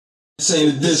This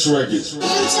ain't a diss record. You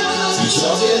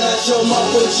talking out your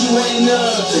mouth, but you ain't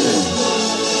nothing.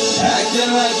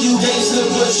 Acting like you gangster,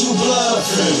 but you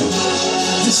bluffing.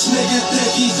 This nigga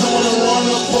think he gonna run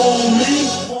up on me.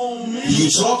 You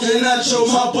talking out your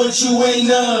mouth, but you ain't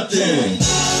nothing.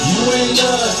 You ain't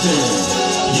nothing.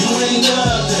 You ain't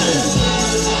nothing.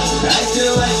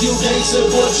 Acting like you gangster,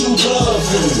 but you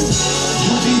bluffing.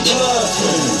 You be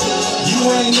bluffing. You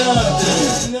ain't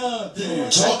nothing.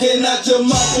 Talking out your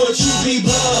mouth, but you be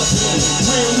bluffing.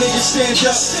 Real niggas stand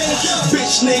up.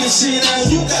 Bitch niggas sit down.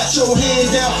 You got your hand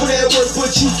down for that work,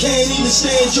 but you can't even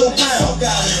stand your ground.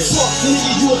 Fuck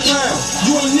nigga, you a clown.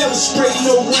 You ain't never sprayed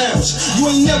no rounds.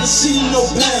 You ain't never seen no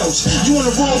pounds. You on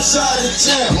the wrong side of the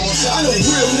town. I know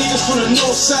real niggas from the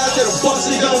north side that'll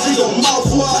bust nigga don't be your mouth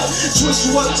wide.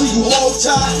 Twist you up till you all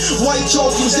tied. White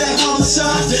chalk is that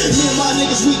homicide. Me and my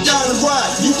niggas, we down to ride.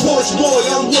 You porch boy,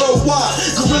 I'm worldwide.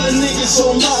 Gorilla niggas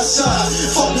on my side.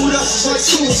 Fuck with us, it's like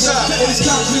suicide. In this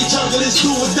concrete jungle, it's do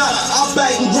or die. I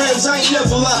bag in grams, I ain't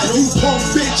never lied. You punk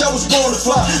bitch, I was born to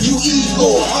fly. You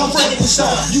Igor, I'm Frankenstein.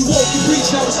 You walk the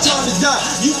beach, now it's time to die.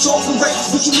 You talking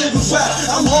reckless, but you living fat.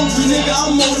 I'm hungry, nigga,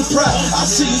 I'm on the prowl. I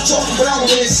see you talking, but I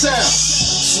don't hear sound.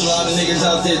 There's a lot of niggas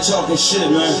out there talking shit,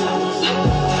 man.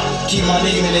 Keep my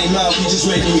name in their mouth, you just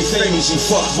making me famous, you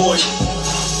fuck boy.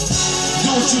 Do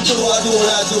what you do, I do what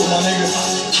I do, my nigga.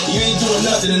 You ain't doing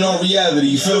nothing in all reality,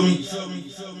 you feel me?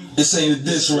 This ain't a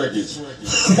diss record. You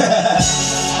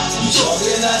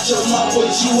talking out your mouth, but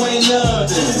you ain't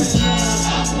nothing.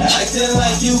 Acting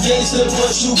like you gangster,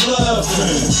 but you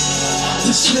bluffing.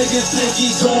 This nigga think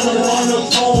he gonna run up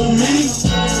on me.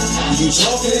 You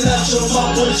talking out your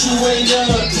mouth, but you ain't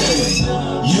nothing.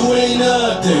 You ain't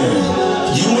nothing.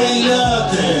 You ain't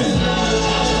nothing.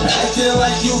 Acting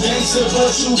like you gangster,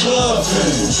 but you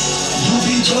bluffing. You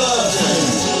be bluffing.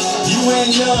 You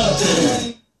ain't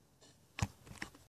nothing.